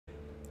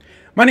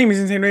My name is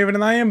InsaneRaven,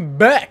 and I am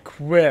back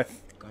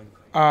with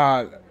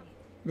The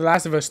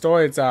Last of Us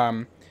story. It's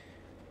in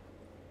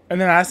the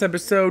last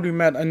episode we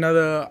met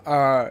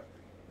another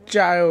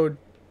child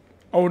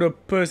older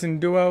person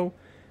duo,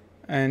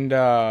 and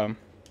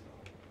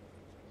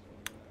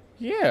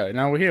yeah,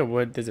 now we're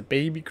here. There's a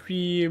baby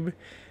crib.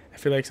 I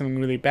feel like something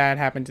really bad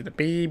happened to the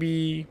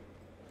baby.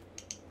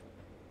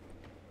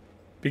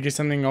 Because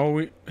something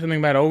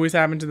bad always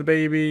happened to the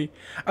baby.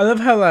 I love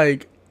how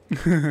like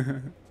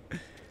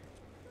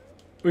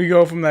we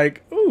go from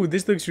like, ooh,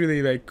 this looks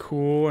really like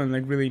cool and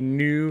like really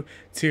new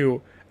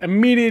to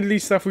immediately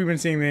stuff we've been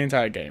seeing the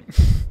entire game.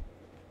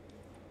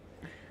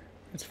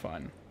 It's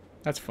fun.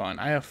 That's fun.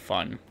 I have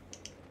fun.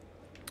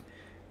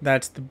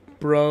 That's the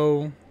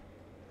bro.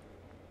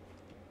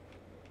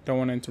 Don't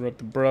want to interrupt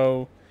the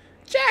bro.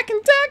 Jack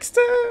and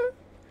Dexter.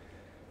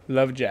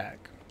 Love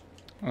Jack.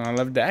 I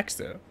love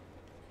Dexter.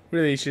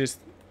 Really, it's just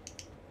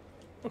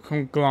a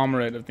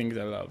conglomerate of things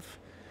I love.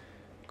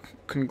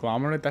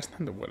 Conglomerate? That's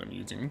not the word I'm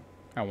using.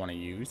 I want to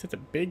use. That's a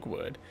big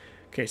word.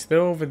 Okay, so they're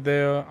over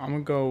there. I'm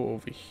gonna go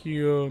over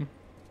here.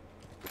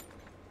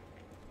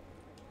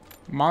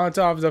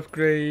 Molotov's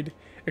upgrade.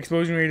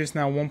 Explosion rate is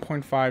now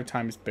 1.5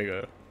 times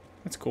bigger.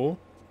 That's cool.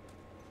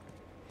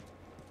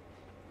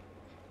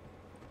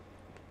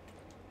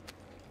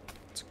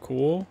 It's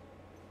cool.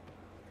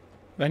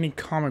 I need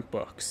comic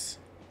books.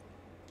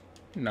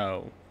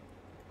 No.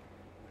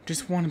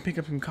 Just want to pick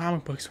up some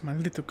comic books for my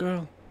little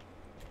girl.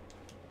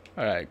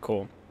 Alright,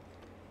 cool.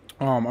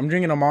 I'm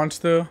drinking a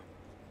Monster,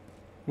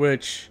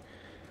 which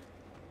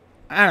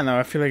I don't know.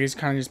 I feel like it's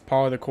kind of just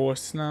part of the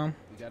course now.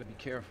 We gotta be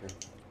careful.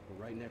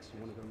 We're right next to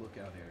one of the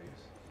lookout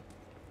areas.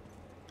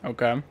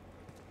 Okay.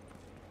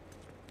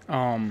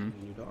 And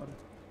your daughter?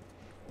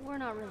 We're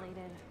not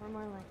related. We're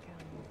more like,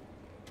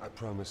 I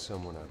promised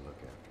someone I'd look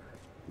after her.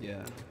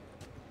 Yeah.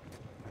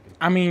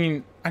 I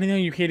mean, I didn't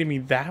know you hated me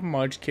that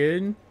much,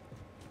 kid.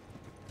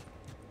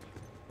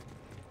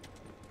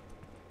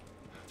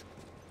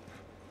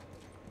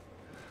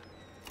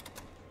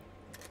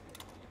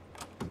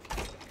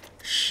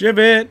 Shiv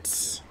it.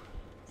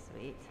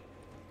 Sweet.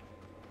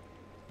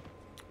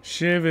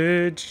 Shiv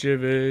it,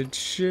 shiv it,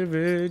 shiv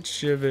it,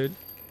 shiv it.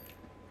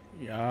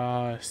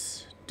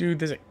 Yes. Dude,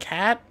 there's a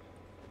cat?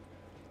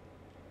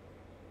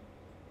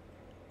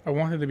 I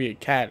wanted to be a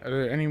cat. Are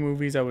there any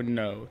movies I would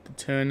know? The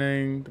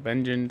Turning, The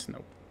Vengeance?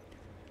 Nope.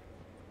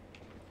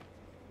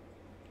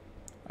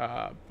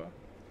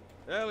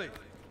 Ellie,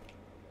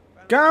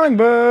 Comic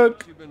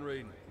book! you've been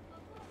reading.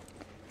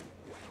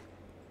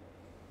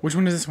 Which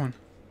one is this one?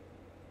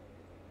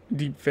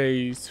 Deep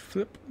phase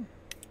flip.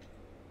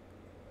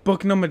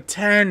 Book number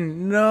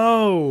 10.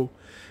 No.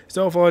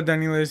 So far,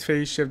 Daniela's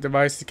phase shift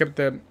devices kept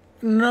the.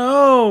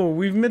 No.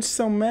 We've missed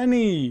so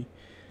many.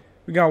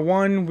 We got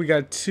 1. We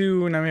got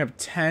 2. Now we have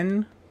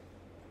 10.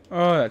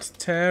 Oh, that's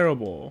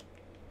terrible.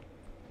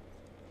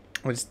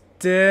 It's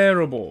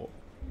terrible.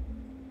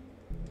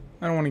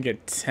 I don't want to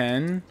get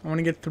 10. I want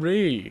to get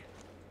 3.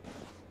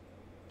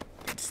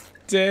 It's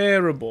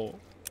terrible.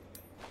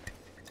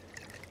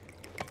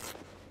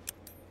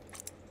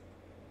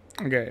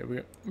 Okay, we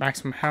got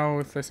maximum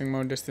health, listening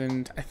mode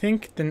distant. I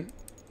think then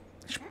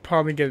I should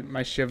probably get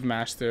my Shiv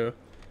Master.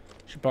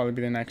 Should probably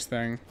be the next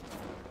thing.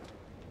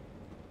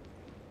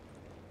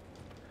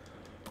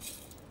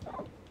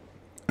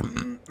 I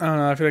don't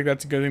know, I feel like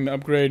that's a good thing to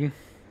upgrade.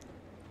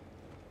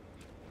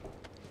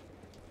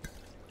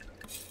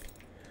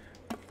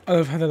 I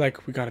love how they're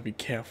like, we gotta be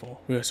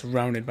careful. We are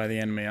surrounded by the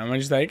enemy. I'm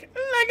just like,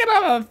 look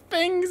at all the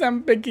things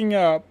I'm picking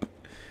up.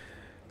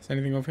 Is there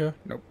anything over here?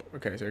 Nope.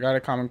 Okay, so I got a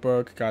comic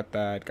book. Got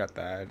that. Got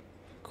that.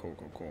 Cool,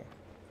 cool, cool.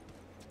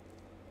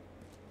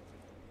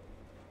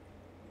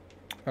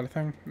 Is that a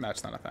thing?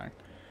 That's not a thing.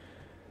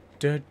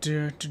 Da,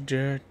 da, da,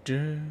 da,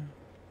 da.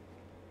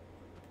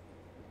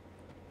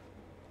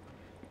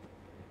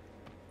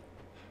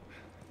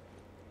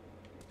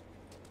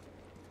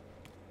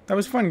 That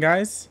was fun,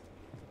 guys.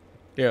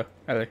 Yeah,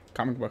 Ellie,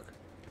 comic book.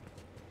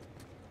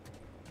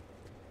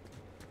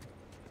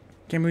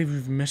 Can't believe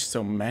we've missed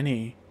so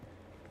many.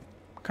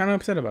 Kind of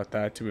upset about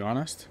that, to be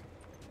honest.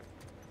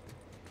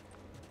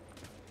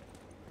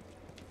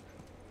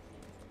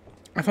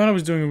 I thought I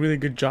was doing a really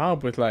good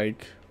job with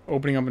like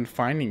opening up and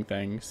finding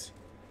things.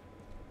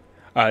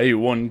 I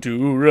want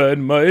to ride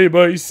my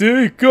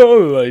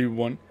bicycle. I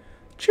want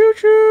choo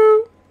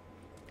choo.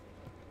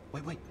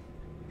 Wait.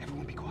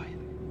 Everyone be quiet.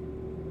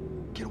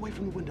 Get away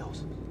from the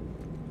windows.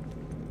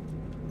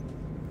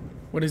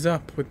 What is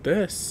up with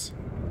this?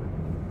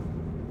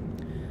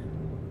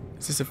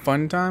 Is this a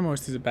fun time or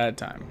is this a bad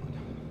time?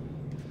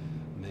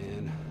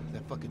 Man,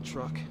 that fucking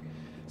truck.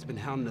 It's been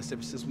hounding us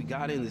ever since we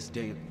got in this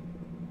damn...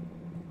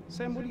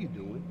 Sam, what are you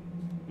doing?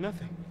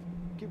 Nothing.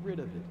 Get rid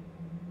of it.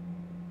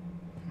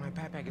 My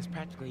backpack is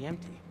practically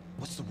empty.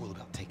 What's the rule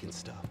about taking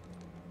stuff?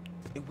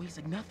 It weighs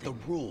like nothing. The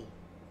rule.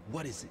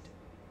 What is it?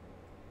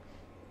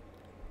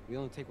 We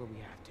only take what we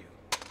have to.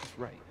 That's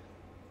right.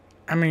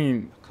 I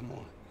mean, Come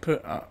on.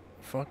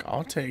 fuck,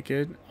 I'll take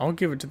it. I'll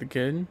give it to the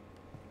kid.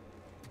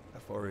 How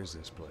far is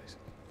this place?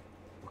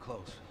 We're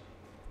close.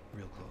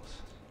 Real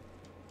close.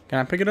 Can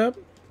I pick it up?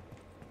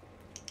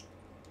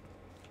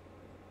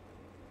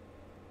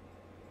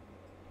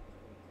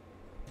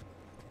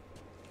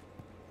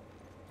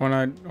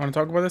 Wanna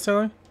talk about this,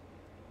 Ellie?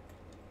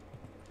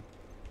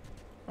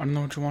 I don't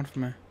know what you want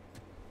from me.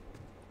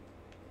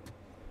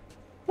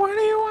 What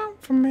do you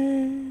want from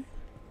me?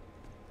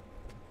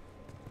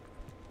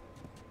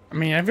 I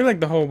mean, I feel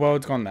like the whole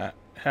world's gone to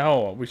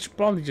hell. We should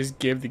probably just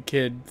give the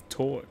kid the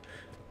toy.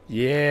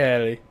 Yeah,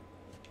 Ellie.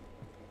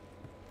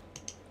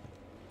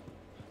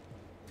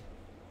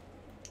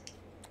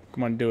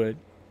 Come on, do it.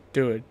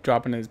 Do it.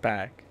 Drop in his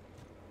back.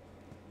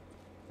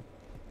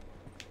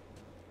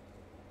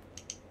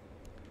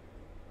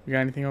 We got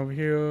anything over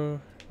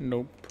here?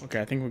 Nope.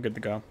 Okay, I think we're good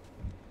to go.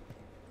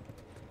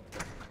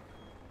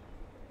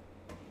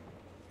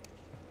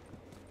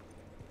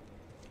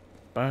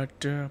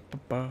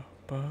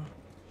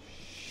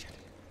 Shit.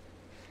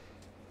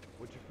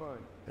 What'd you find?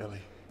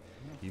 Ellie,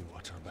 you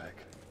watch her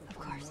back. Of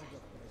course.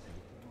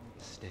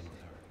 Stay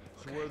with her.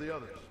 So where are the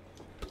others?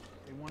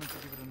 They wanted to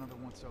give it another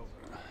once over.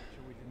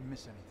 Sure we didn't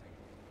miss anything.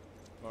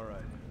 All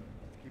right.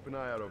 Keep an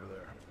eye out over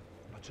there.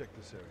 I'll check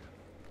this area.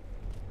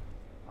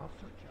 I'll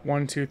search out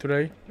 1, 2,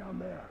 3. down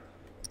there.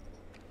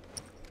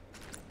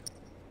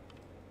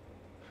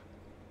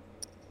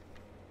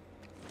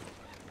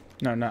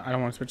 No, I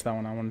don't want to switch that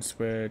one. I want to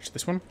switch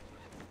this one.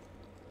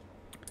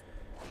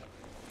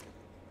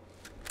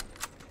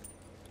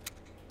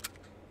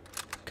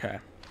 Okay.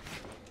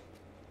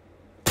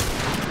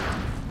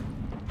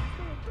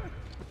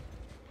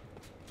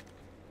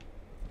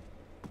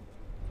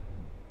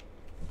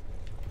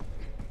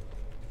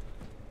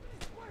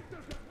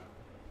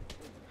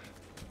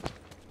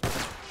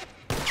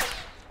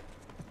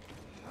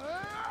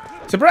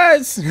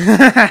 Surprise!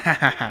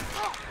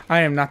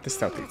 I am not the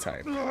stealthy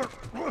type.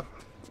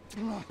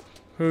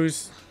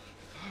 Who's...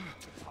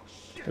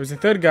 There was a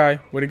third guy.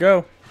 Where'd he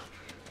go?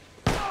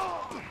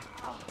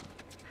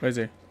 Where is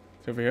he?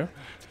 He's over here.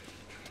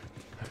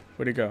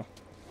 Where'd he go?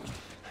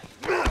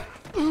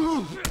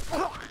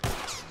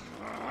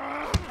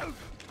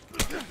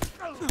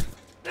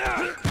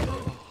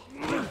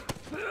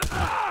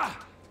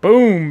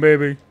 Boom,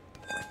 baby.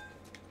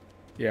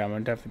 Yeah, I'm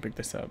gonna definitely pick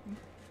this up.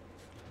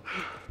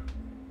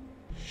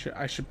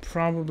 I should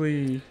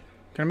probably...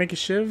 Can I make a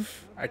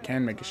shiv? I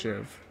can make a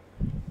shiv.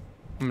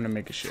 I'm gonna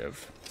make a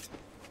shiv.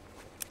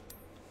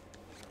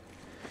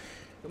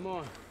 Come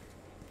on.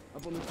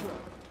 Up on the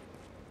truck.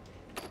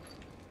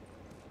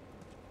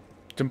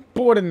 It's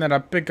important that I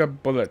pick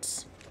up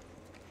bullets.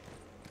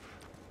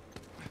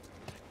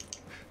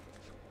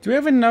 Do we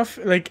have enough,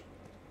 like,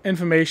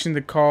 information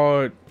to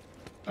call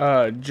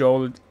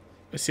Joel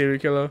a serial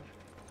killer?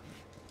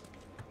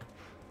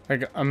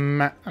 Like a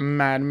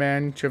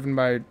madman driven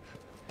by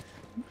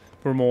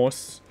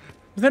remorse.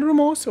 Was that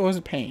remorse or was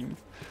it pain?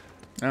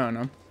 I don't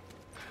know.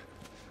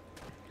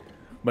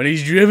 But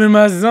he's driven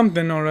by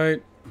something,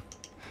 alright.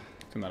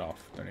 Turn that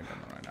off. Don't even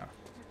know right now.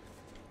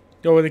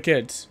 Yo, where are the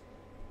kids?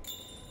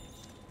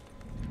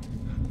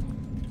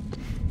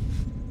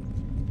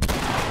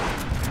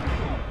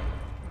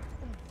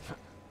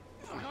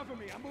 Cover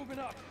me, I'm moving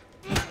up.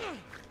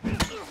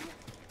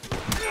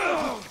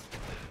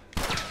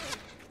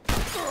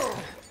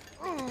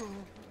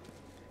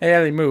 Hey,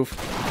 Ellie, move.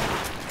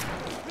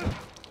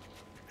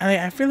 Ellie,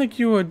 I feel like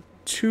you were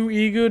too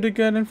eager to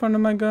get in front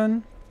of my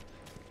gun.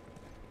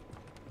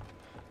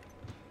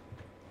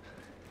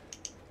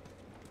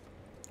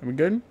 Are we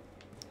good?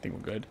 I think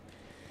we're good.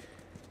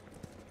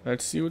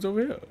 Let's see what's over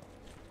here.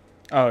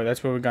 Oh,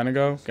 that's where we're gonna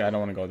go? Okay, I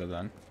don't want to go there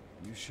then.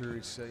 You sure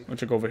he's safe?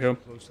 Let's go over here.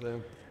 Close to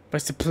them?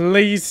 Best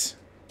please.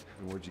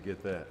 And where'd you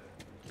get that?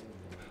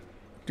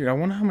 Dude, I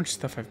wonder how much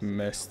stuff I've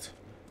missed.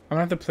 I'm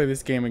gonna have to play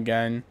this game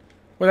again.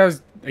 Well, that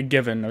was a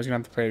given. I was gonna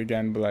have to play it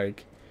again, but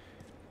like,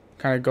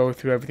 kind of go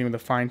through everything with a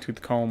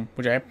fine-tooth comb,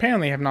 which I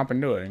apparently have not been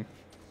doing.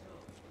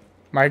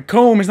 My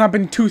comb has not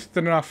been toothed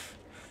enough.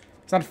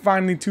 It's not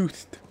finely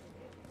toothed.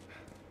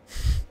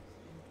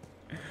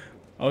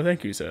 Oh,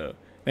 thank you, sir.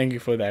 Thank you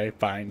for that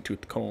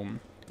fine-tooth comb.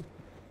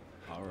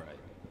 All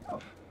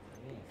right.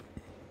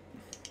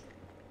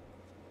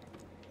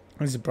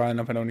 This is bright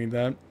enough. I don't need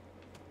that.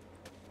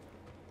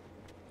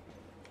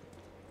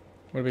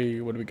 What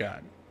do we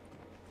got?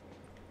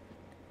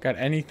 Got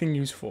anything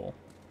useful?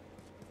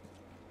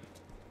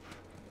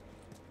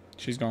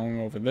 She's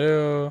going over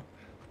there.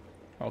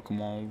 I'll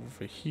come on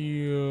over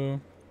here.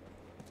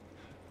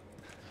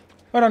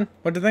 Hold on.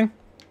 What's the thing?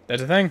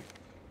 There's a thing.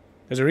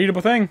 There's a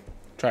readable thing.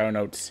 Trial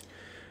notes.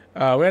 We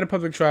had a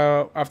public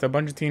trial after a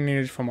bunch of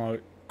teenagers from our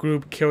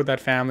group killed that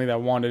family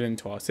that wandered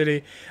into our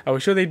city. I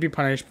was sure they'd be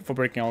punished for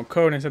breaking our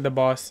code. Instead, the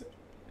boss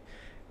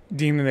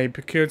deemed that they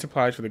procured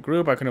supplies for the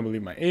group. I couldn't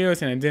believe my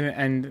ears, and it didn't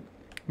end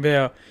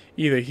there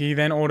either. He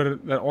then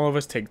ordered that all of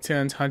us take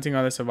turns hunting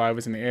other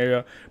survivors in the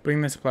area,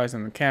 bringing the supplies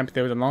in the camp.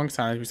 There was a long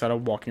silence. We started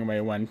walking away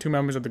when two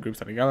members of the group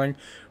started yelling,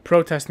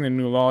 protesting the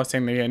new law,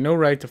 saying they had no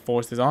right to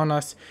force this on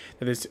us,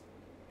 that this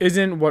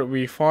isn't what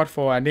we fought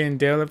for. I didn't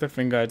dare lift a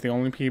finger as the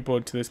only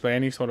people to display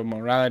any sort of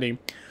morality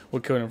were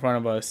killed in front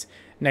of us.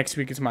 Next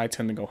week it's my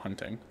turn to go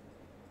hunting.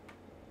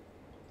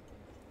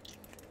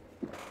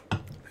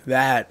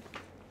 That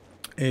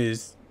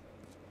is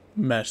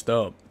messed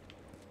up.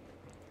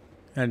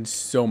 And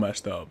so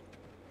messed up.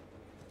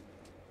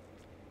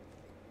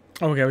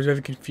 Okay, I was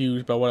very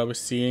confused by what I was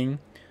seeing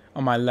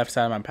on my left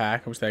side of my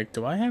pack. I was like,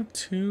 do I have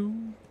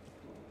two?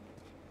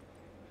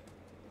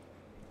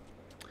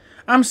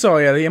 I'm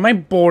sorry, Ellie. Am I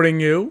boring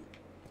you?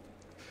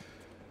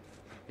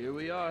 Here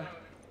we are.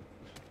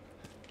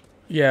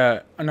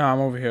 Yeah, no, I'm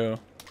over here.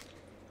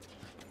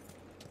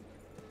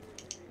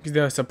 Because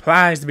there are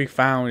supplies to be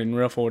found in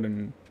Rufford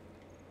and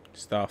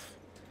stuff.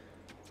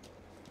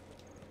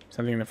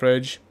 Something in the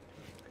fridge.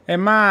 Hey,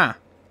 Ma!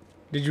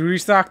 Did you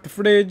restock the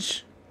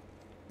fridge?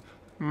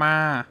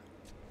 Ma.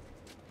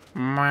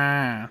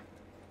 Ma.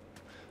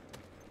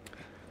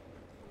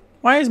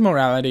 Why is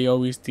morality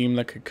always deemed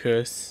like a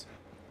curse?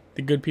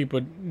 The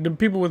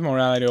people with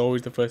morality are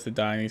always the first to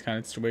die in these kind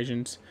of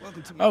situations.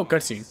 Oh,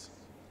 cutscene.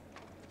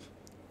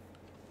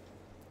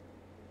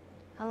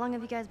 How long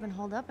have you guys been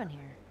holed up in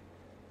here?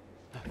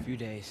 A few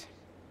days.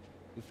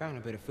 We found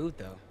a bit of food,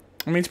 though.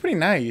 I mean, it's pretty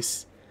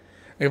nice.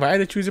 If I had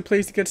to choose a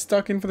place to get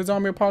stuck in for the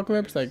zombie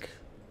apocalypse, like,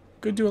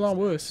 could do a lot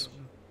worse.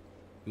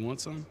 You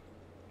want some?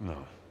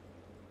 No.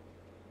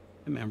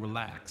 Hey man,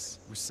 relax.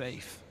 We're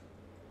safe.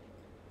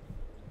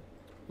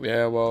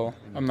 Yeah, well,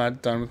 I'm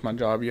not done with my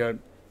job yet.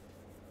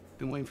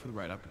 Been waiting for the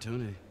right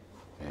opportunity.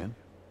 And?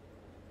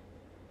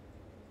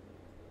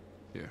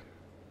 Here.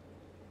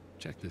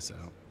 Check this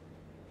out.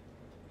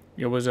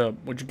 Yo, what's up?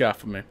 What you got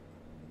for me?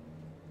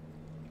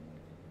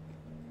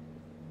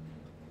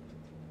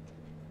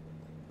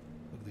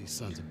 Look at these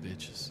sons of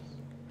bitches.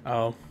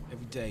 Oh.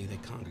 Every day they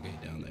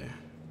congregate down there,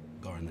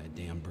 guarding that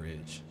damn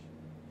bridge.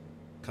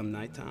 Come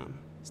nighttime,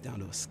 it's down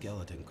to a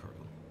skeleton crew.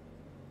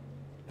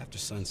 After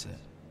sunset,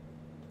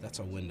 that's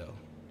our window.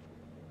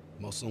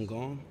 Most of them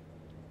gone,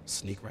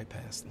 sneak right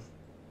past them.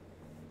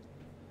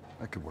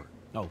 That could work.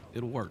 Oh,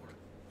 it'll work.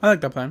 I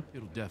like that plan.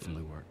 It'll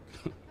definitely work.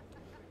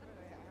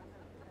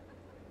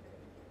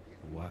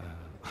 Wow.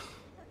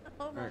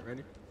 All right,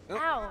 ready?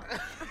 Ow!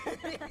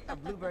 A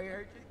blueberry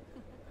hurt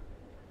you?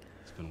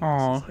 It's been a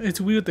while Oh, since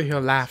it's weird to hear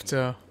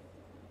laughter.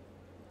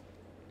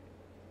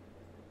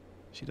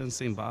 she doesn't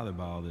seem bothered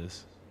by all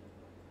this.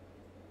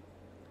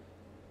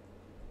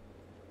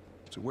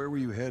 So where were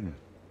you heading?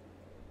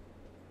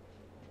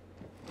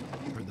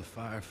 Heard the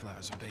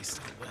Fireflies are based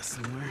out west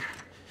somewhere.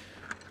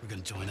 We're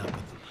gonna join up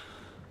with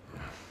them.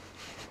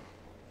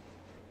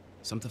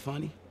 Something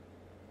funny?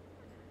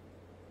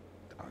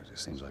 Oh, it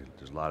just seems like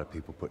there's a lot of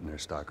people putting their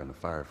stock on the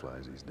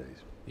Fireflies these days.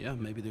 Yeah,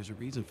 maybe there's a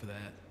reason for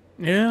that.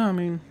 Yeah, I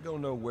mean, You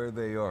don't know where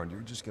they are, and you're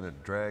just gonna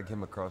drag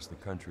him across the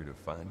country to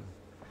find them?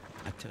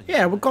 I tell you,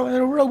 yeah, we'll call it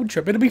a road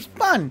trip. It'll be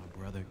fun.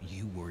 brother,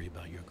 you worry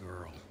about your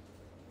girl.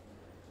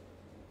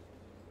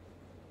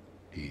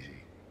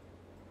 Easy.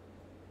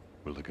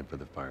 We're looking for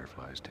the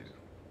Fireflies, too.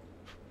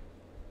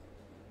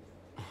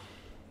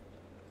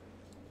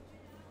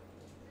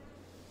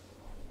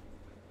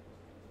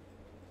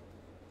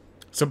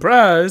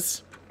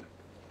 Surprise!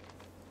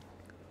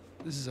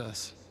 This is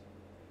us.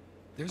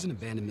 There's an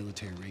abandoned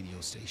military radio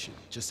station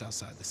just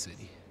outside the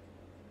city.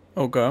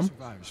 Okay.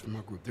 Survivors from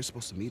our group, they're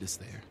supposed to meet us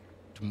there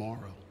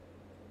tomorrow.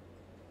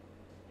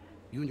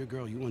 You and your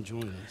girl, you want to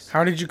join us?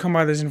 How did you come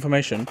by this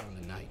information? On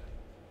the night.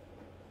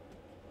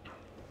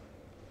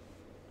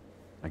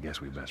 I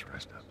guess we best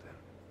rest up then.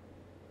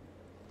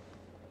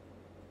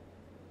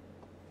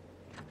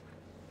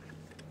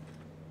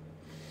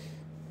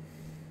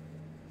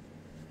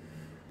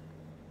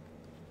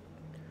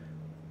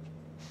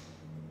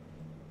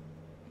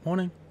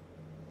 Morning.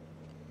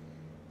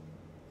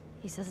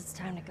 He says it's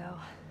time to go.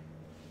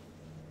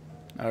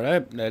 All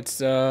right, let's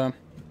do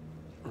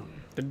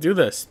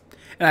this.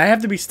 And I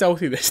have to be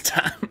stealthy this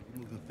time.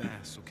 We're moving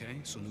fast, okay?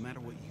 So no matter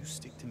what, you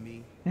stick to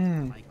me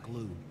Hmm. like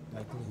glue.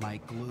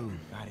 Like glue.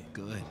 Got it.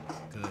 Good.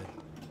 Good.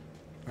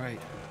 All right.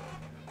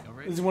 All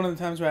right. This is one of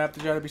the times where I have to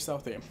try to be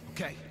stealthy.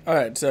 Okay. All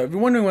right, so if you're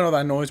wondering what all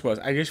that noise was,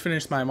 I just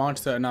finished my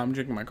monster and now I'm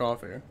drinking my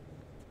coffee.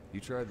 You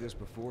tried this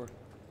before?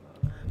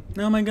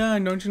 Oh my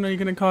god, don't you know you're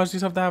gonna cause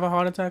yourself to have a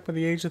heart attack by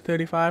the age of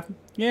 35?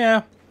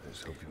 Yeah,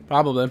 Let's hope you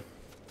probably.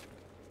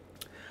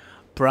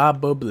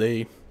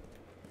 Probably.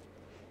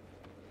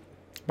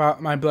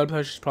 But my blood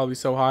pressure is probably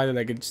so high that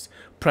like it's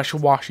pressure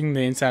washing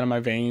the inside of my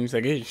veins.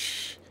 Like,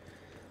 ish.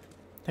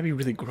 That'd be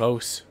really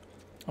gross.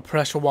 A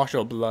pressure washer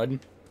of blood.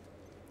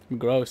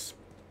 Gross.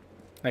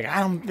 Like, I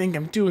don't think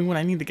I'm doing what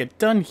I need to get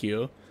done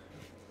here.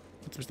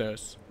 What's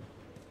upstairs?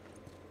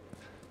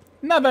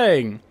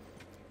 Nothing!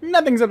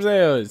 Nothing's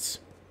upstairs!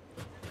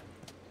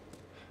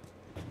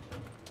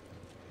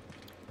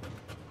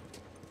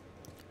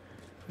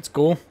 It's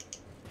cool.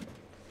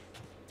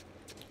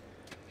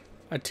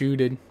 I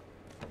tooted.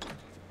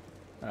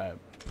 Alright.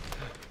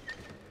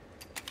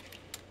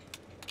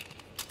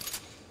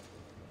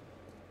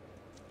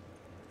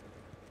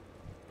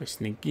 We're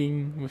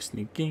sneaking. We're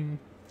sneaking.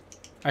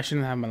 I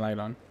shouldn't have my light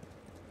on.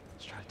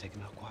 Let's try to take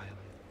him out quietly.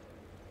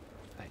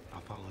 Hey,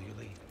 I'll follow your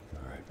lead.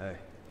 All right. Hey,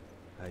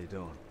 how you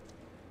doing?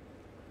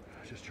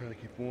 Just trying to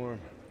keep warm.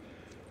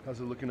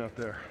 How's it looking out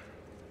there?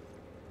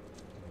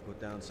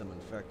 Put down some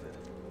infected.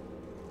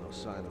 no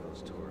sign of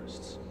those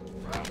tourists.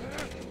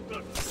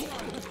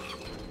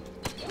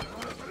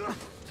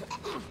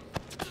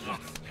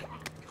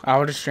 I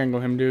would have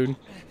strangled him, dude.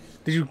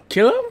 Did you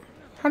kill him?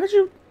 How did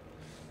you...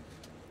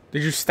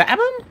 Did you stab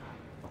him?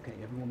 Okay,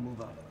 everyone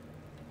move up.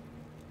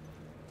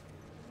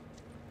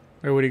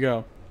 Where would he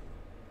go?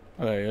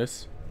 Oh, there he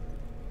is.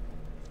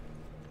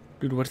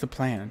 Dude, what's the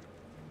plan?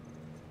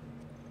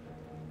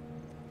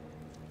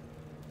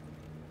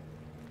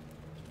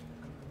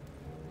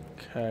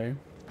 Okay.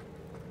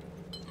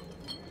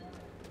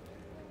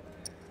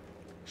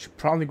 Should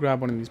probably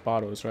grab one of these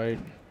bottles, right?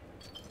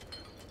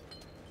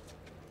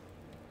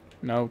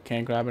 No,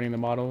 can't grab any of the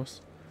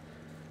bottles.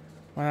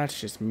 Well, that's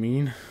just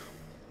mean.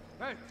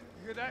 Hey,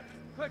 you hear that?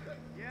 Click it.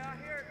 Yeah, I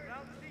hear it, but I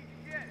don't see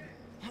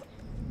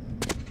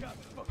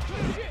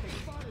shit.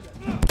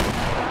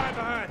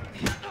 Behind.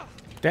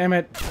 Damn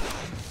it.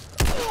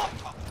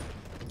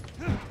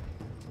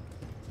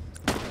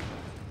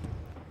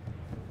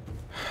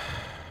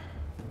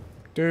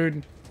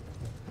 Dude.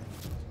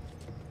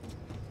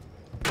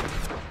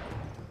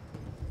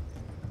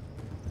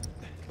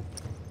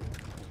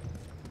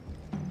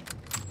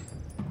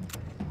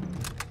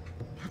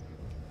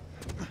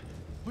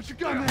 What you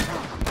got, man?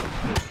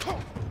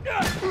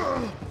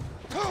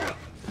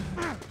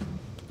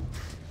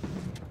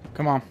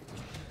 Come on.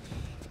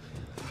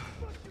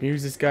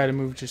 Use this guy to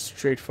move just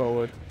straight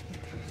forward.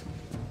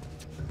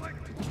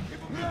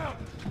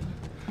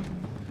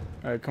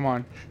 Alright, come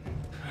on.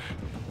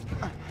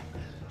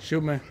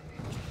 Shoot me.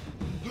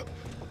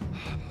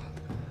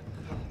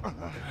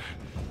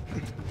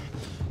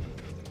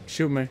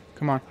 Shoot me.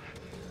 Come on.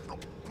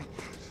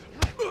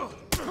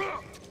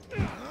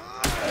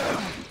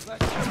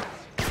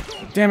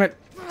 Damn it.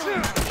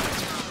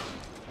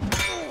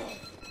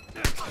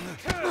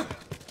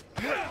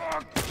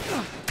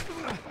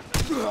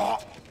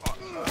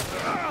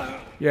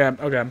 Yeah,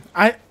 okay.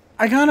 I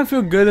kind of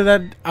feel good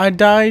that I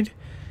died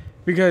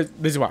because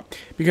this is why.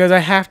 Because I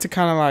have to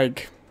kind of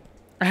like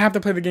I have to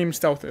play the game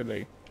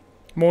stealthily.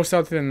 More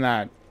stealthy than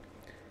that.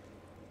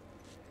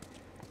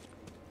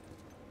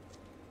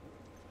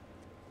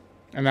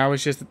 And that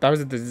was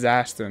a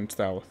disaster in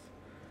stealth.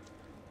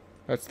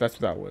 That's what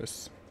that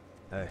was.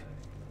 Hey,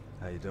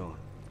 how you doing?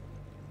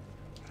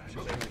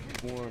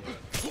 Warm.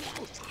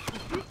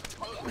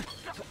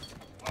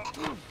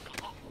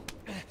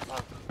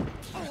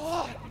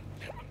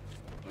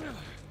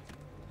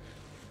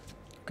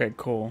 Okay,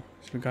 cool.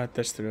 So we got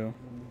this through.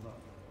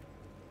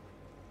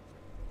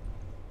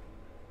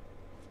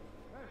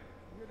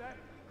 Hear that?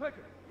 Click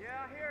it.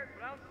 Yeah, I hear it,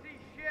 but I don't see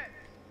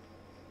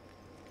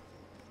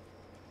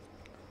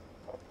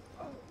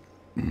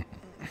shit.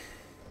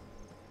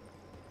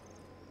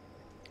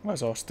 Might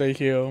as well stay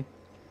here.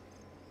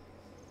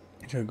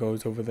 It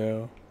goes over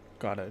there.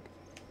 Got it.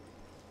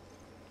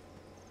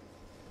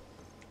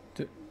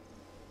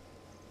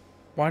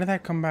 Why did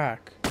that come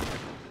back?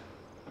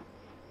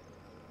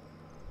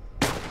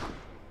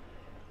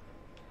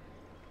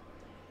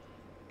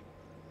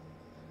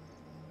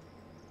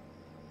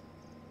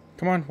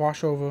 Come on,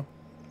 wash over.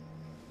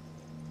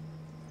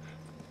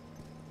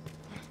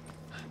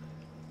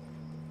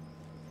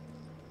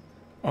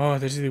 Oh,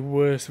 this is the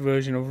worst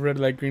version of red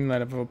light, green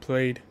light I've ever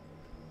played.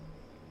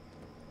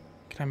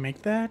 Can I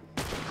make that?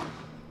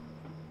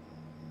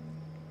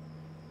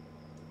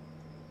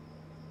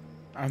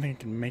 I don't think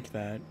I can make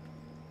that.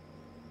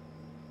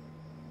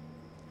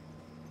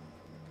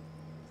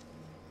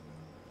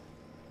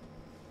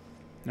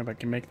 No, but I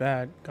can make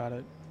that. Got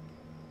it.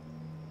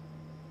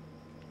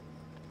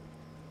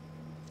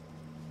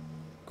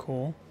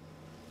 Cool.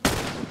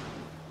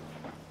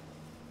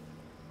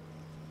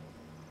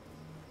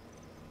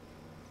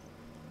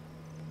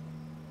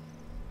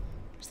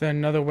 Is there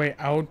another way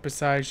out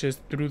besides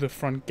just through the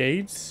front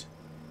gates?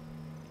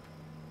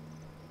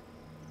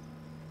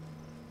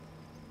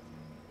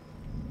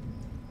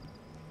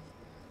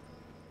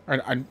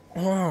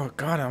 Oh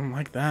god, I don't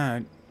like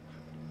that.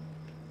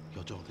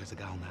 Yo, Joel, there's a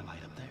guy on that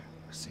light up there.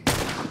 I see.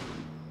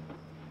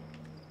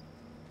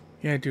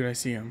 Yeah, dude, I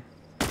see him.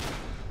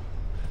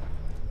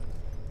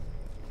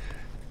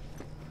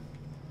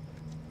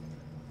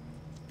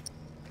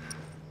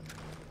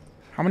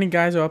 How many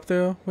guys are up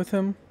there with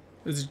him?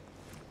 I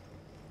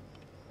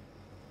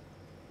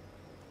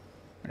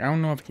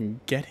don't know if I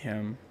can get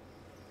him.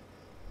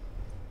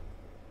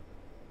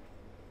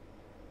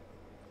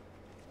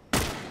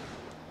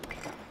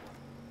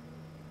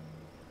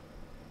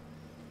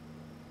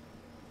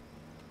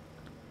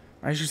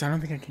 I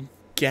don't think I can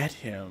get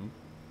him.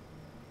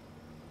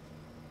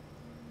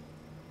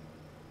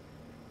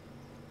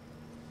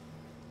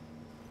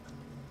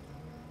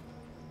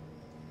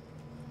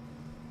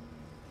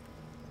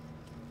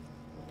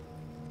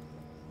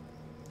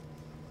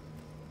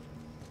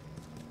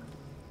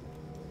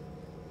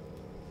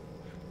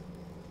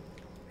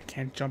 I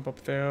can't jump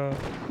up there.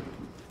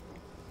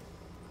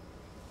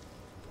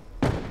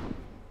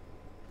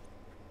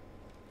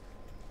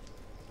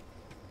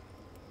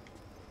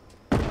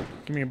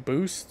 Give me a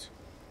boost.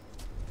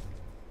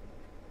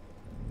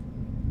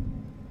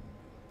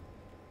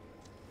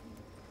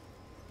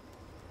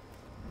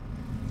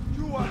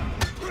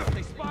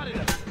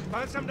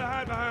 Find something to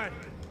hide behind.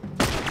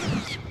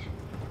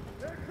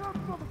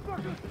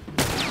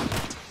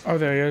 Oh,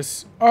 there he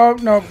is. Oh,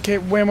 no. Okay,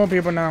 way more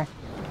people now.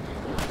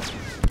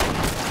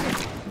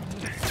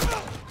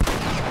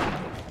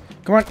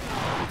 Come on.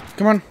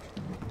 Come on.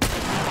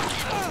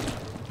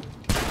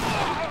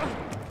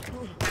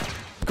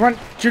 Come on.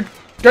 Shoot.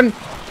 Gun.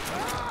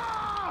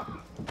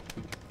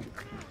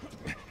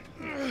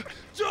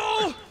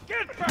 Joel!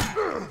 Get back!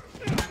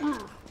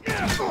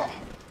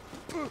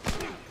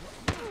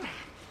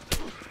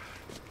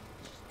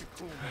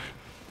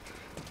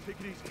 Take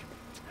it easy.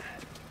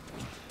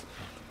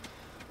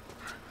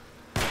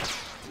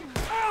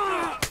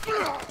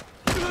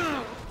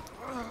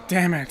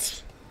 Damn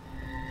it.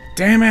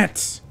 Damn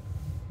it.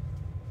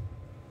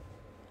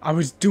 I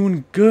was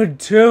doing good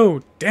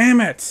too. Damn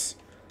it.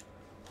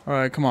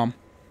 Alright, come on.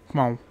 Come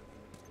on.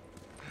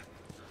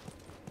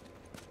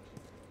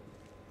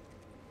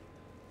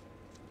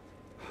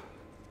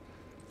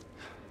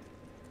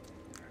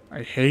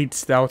 I hate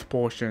stealth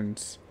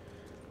portions.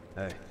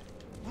 Hey,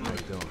 what are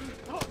you doing?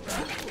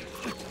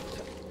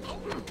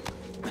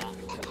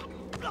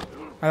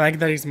 I like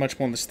that he's much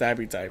more the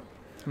stabby type.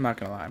 I'm not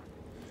gonna lie.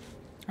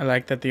 I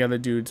like that the other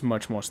dude's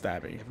much more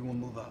stabby. Everyone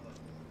move up.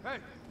 Hey,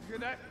 you hear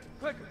that?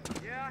 Click.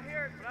 Yeah, I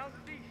hear it, but I don't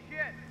see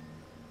shit.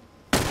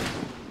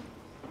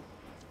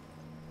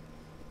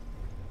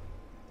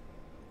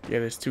 Yeah,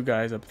 there's two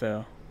guys up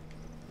there.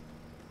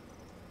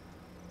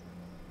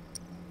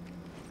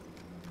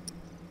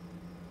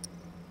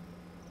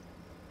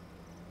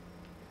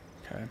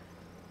 Okay.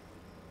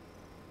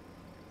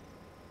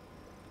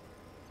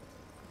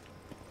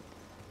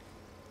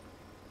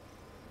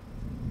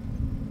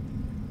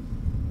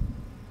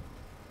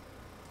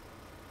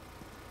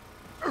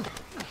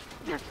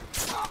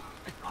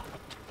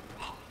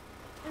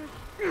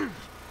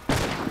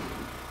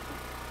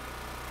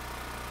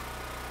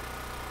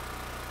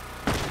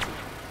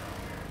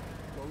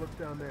 Go look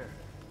down there.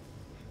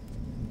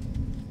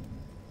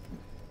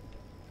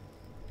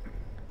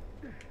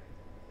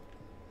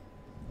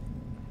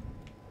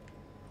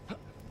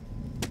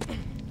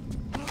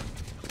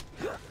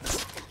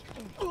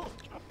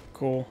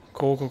 Cool.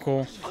 Cool, cool,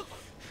 cool.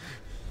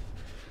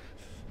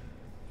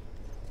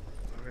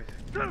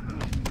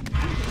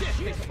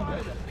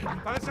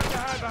 Find something to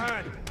hide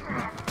behind.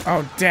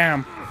 Oh,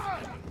 damn.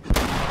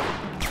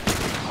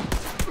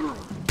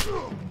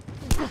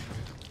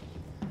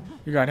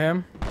 You got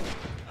him?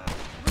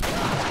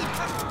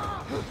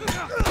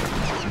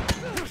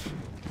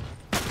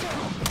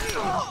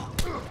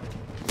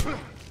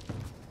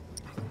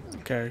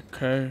 Okay,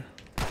 okay.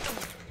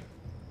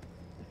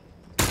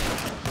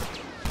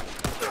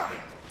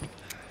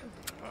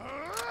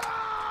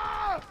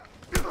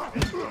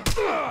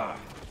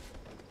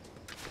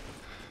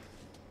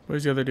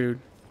 Where's the other dude?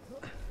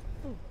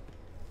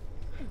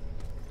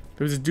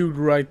 There was a dude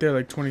right there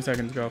like 20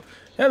 seconds ago.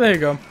 Yeah, there you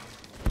go.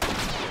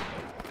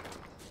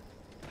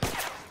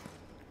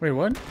 Wait,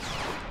 what?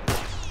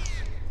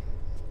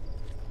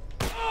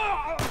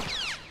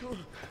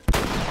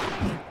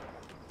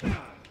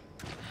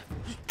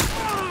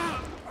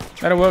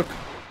 That'll work.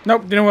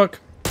 Nope, didn't work.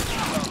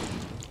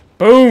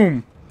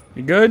 Boom!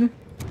 You good?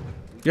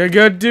 You're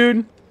good,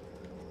 dude?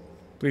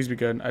 Please be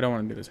good. I don't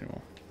want to do this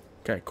anymore.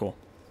 Okay, cool.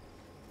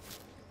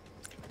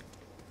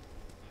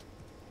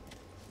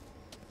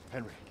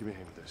 Henry, give me a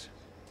hand with this.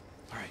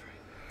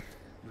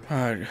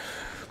 Alright.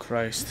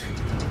 Christ.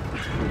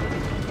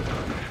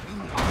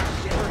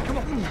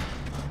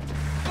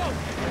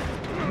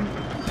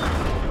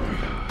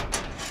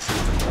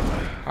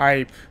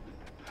 Hype.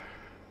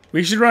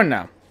 We should run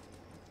now.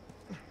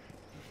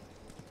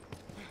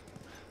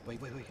 Wait.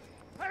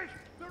 Hey,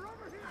 they're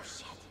over here.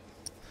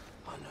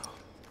 Oh no.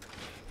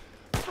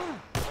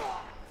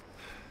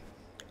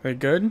 They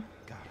good?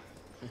 Got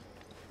it.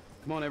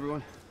 Come on,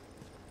 everyone.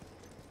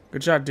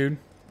 Good shot, dude.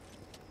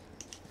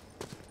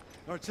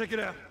 All right, check it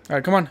out.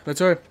 Alright, come on. Let's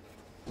hurry.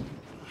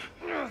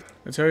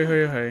 Let's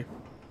hurry.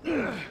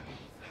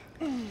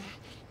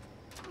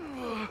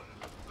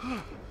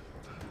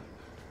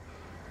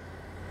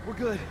 We're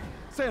good.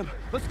 Sam,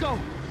 let's go. All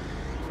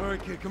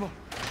right, kid, come on.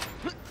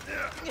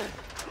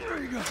 There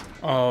you go.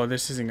 Oh,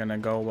 this isn't gonna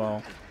go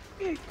well.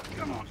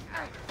 Come on.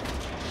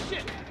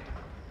 Shit.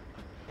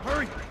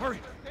 Hurry.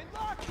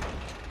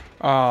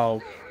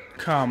 Oh,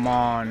 come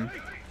on.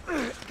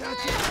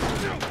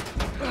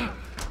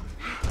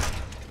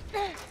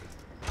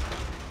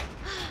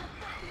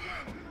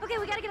 Okay,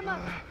 we gotta get him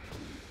up.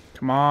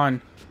 Come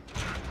on.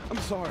 I'm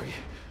sorry.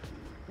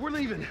 We're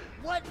leaving.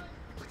 What?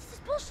 What's this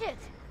bullshit?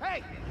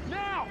 Hey,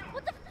 now.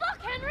 What the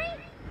fuck, Henry?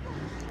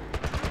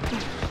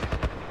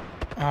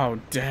 Oh,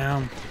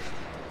 damn.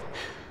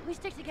 We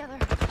stick together.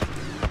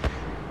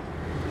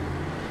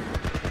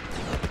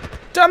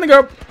 Time to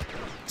go.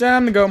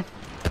 Time to go.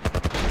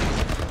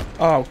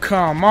 Oh,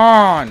 come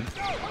on.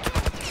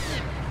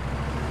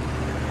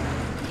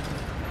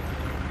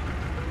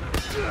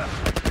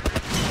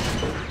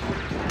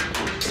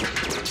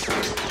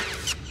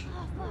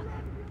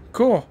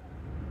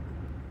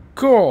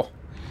 Cool.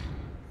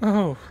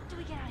 Oh. Do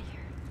we get out of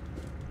here?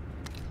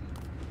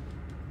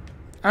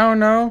 I don't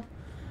know.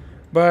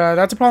 But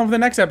that's a problem for the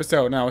next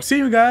episode. Now, see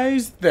you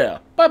guys there.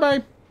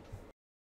 Bye-bye.